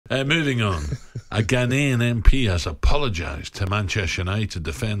Moving on. A Ghanaian MP has apologised to Manchester United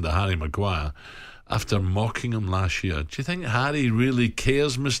defender Harry Maguire after mocking him last year. Do you think Harry really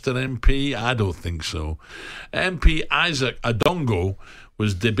cares, Mr. MP? I don't think so. MP Isaac Adongo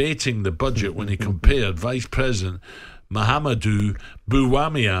was debating the budget when he compared Vice President Mahamadou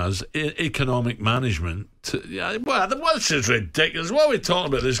Bouwamia's economic management to... Well, this is ridiculous. What are we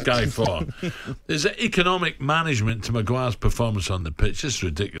talking about this guy for? Is it economic management to Maguire's performance on the pitch? It's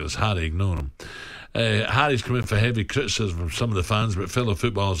ridiculous. Harry, ignore him. Harry's come in for heavy criticism from some of the fans, but fellow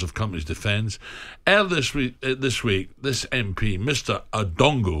footballers have come to his defence. Earlier this week, this MP, Mr.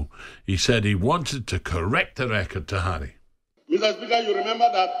 Adongo, he said he wanted to correct the record to Harry. Mr. Speaker, you remember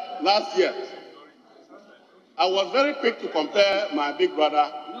that last year, I was very quick to compare my big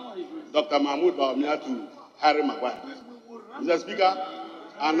brother, Dr. Mahmoud Bawumia, to Harry Maguire. Mr. Speaker,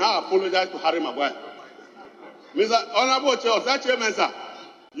 I now apologize to Harry Maguire. Mr. Honorable Chairman, sir,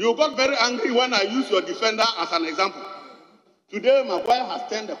 you got very angry when I used your defender as an example. Today, Maguire has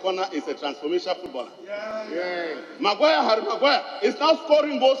turned the corner. Is a transformation footballer. Yeah. Harry Maguire is now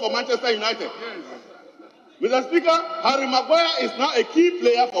scoring goals for Manchester United. Mr. Speaker, Harry Maguire is now a key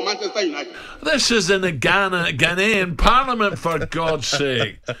player for Manchester United. This is in the Ghanaian Parliament, for God's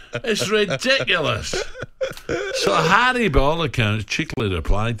sake. It's ridiculous. So Harry, by all accounts, cheekily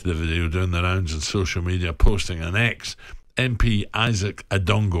replied to the video doing the rounds on social media, posting an X. MP Isaac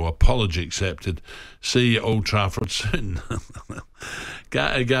Adongo, apology accepted. See you at Old Trafford soon.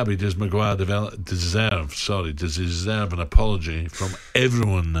 Gabby, does Maguire deserve an apology from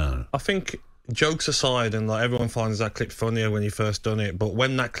everyone now? I think, jokes aside, and like everyone finds that clip funnier when he first done it, but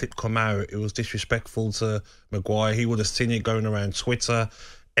when that clip come out, it was disrespectful to Maguire. He would have seen it going around Twitter.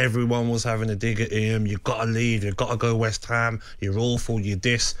 Everyone was having a dig at him. You've got to leave. You've got to go West Ham. You're awful. You're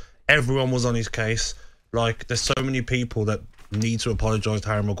this. Everyone was on his case. Like, there's so many people that need to apologise to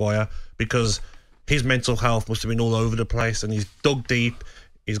Harry Maguire because his mental health must have been all over the place, and he's dug deep.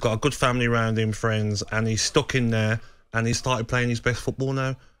 He's got a good family around him, friends, and he's stuck in there, and he's started playing his best football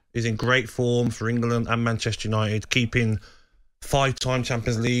now. He's in great form for England and Manchester United, keeping 5-time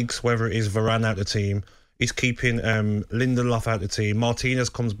Champions Leagues, whether it is Varane out the team. He's keeping Lindelof out the team. Martinez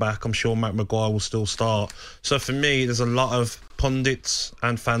comes back. I'm sure Matt Maguire will still start. So for me, there's a lot of pundits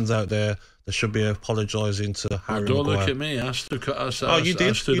and fans out there that should be apologising to Harry Maguire. Don't look at me. I stood up for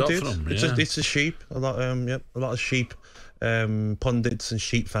him. It's a sheep. A lot of sheep pundits and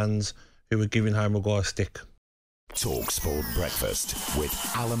sheep fans who are giving Harry Maguire stick. talkSPORT Breakfast with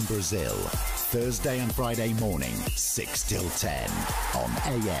Alan Brazil. Thursday and Friday morning, 6 till 10. On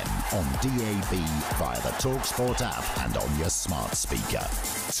AM, on DAB, via the talkSPORT app and on your smart speaker.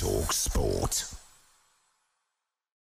 talkSPORT.